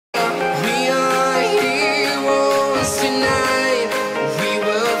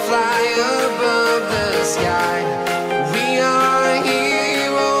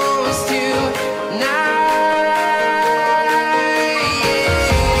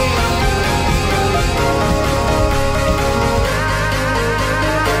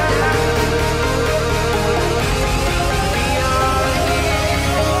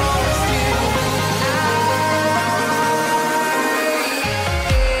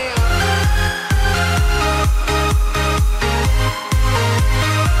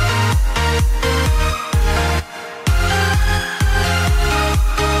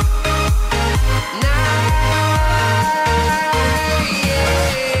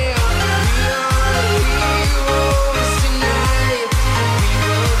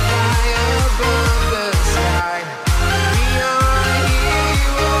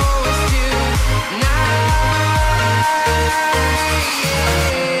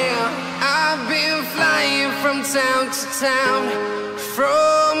town to town,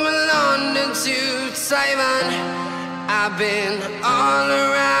 from London to Taiwan. I've been all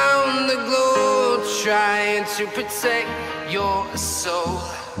around the globe trying to protect your soul.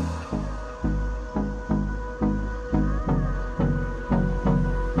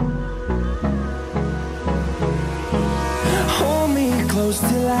 Hold me close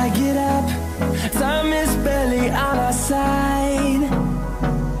till I get up. Time is barely on our side.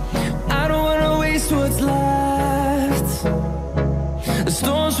 I don't wanna waste what's left. The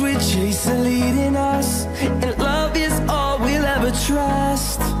storms we chase are leading us, and love is all we'll ever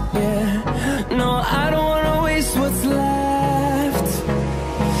trust. Yeah, no, I don't wanna waste what's left.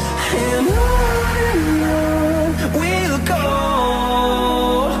 And on we'll go,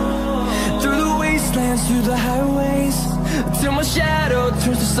 through the wastelands, through the highways, till my shadow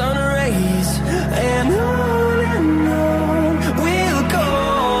turns to sun rays. And on we'll go,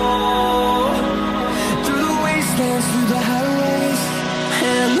 through the wastelands, through the highways,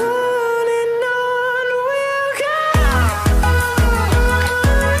 and on we'll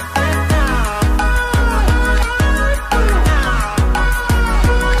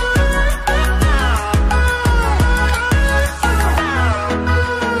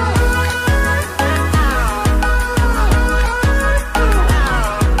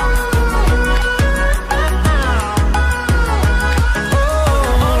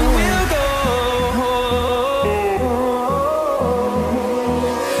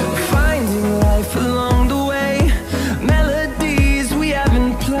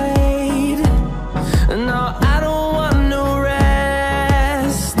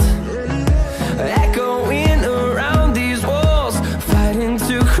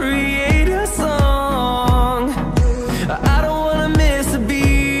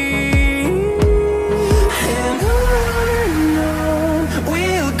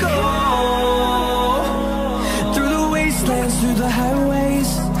go. Through the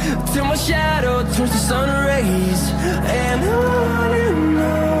highways, till my shadow turns to sun rays. And on